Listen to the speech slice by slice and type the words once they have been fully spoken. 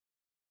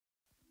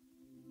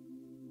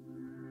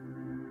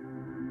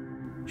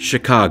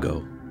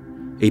Chicago,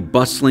 a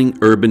bustling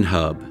urban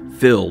hub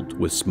filled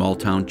with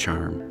small-town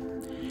charm,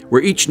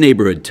 where each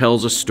neighborhood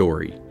tells a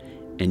story,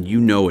 and you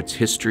know its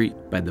history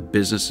by the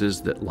businesses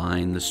that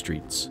line the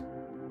streets.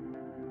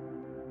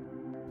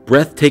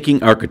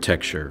 Breathtaking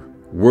architecture,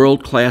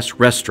 world-class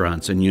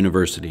restaurants and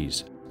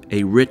universities,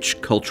 a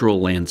rich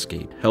cultural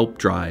landscape help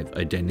drive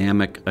a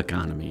dynamic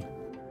economy.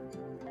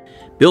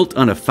 Built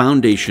on a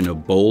foundation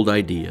of bold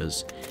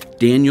ideas,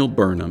 Daniel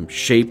Burnham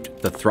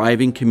shaped the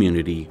thriving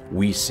community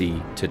we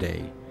see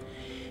today.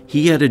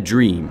 He had a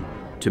dream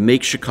to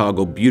make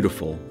Chicago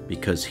beautiful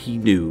because he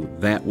knew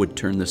that would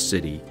turn the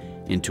city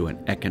into an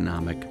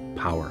economic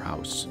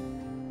powerhouse.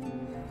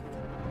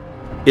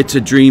 It's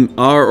a dream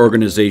our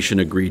organization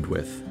agreed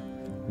with.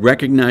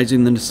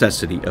 Recognizing the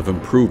necessity of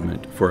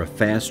improvement for a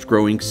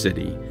fast-growing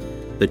city,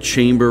 the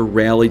Chamber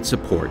rallied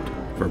support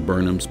for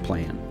Burnham's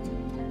plan.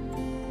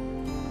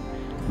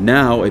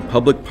 Now a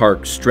public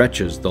park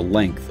stretches the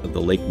length of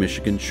the Lake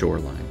Michigan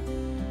shoreline.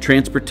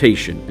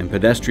 Transportation and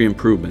pedestrian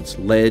improvements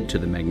led to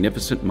the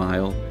Magnificent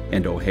Mile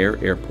and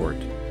O'Hare Airport.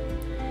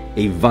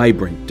 A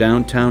vibrant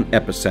downtown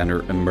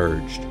epicenter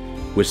emerged,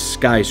 with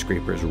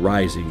skyscrapers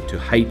rising to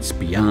heights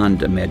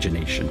beyond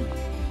imagination.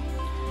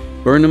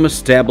 Burnham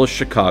established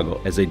Chicago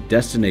as a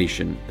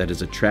destination that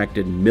has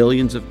attracted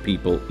millions of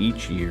people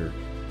each year.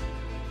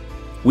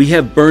 We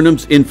have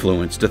Burnham's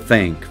influence to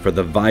thank for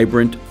the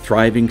vibrant,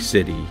 thriving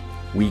city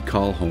we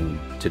call home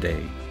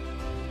today.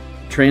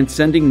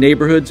 Transcending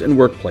neighborhoods and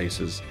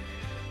workplaces,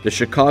 the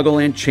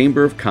Chicagoland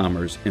Chamber of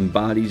Commerce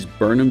embodies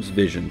Burnham's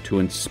vision to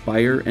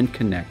inspire and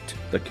connect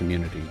the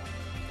community.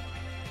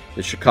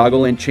 The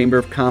Chicagoland Chamber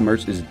of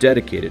Commerce is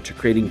dedicated to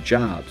creating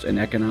jobs and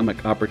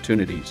economic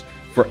opportunities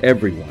for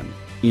everyone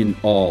in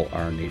all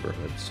our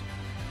neighborhoods.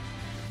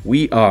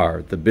 We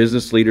are the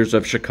business leaders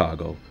of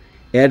Chicago,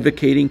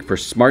 advocating for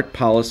smart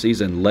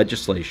policies and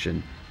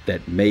legislation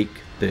that make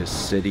this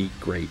city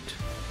great.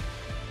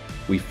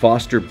 We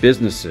foster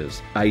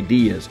businesses,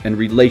 ideas, and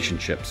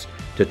relationships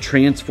to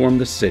transform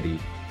the city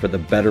for the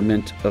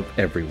betterment of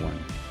everyone.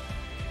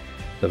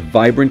 The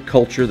vibrant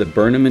culture that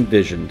Burnham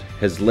envisioned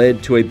has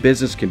led to a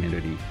business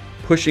community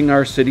pushing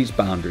our city's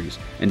boundaries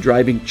and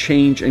driving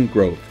change and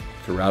growth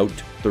throughout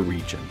the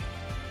region.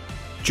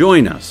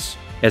 Join us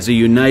as a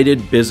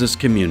united business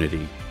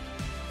community,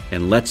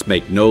 and let's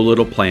make no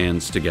little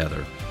plans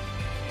together.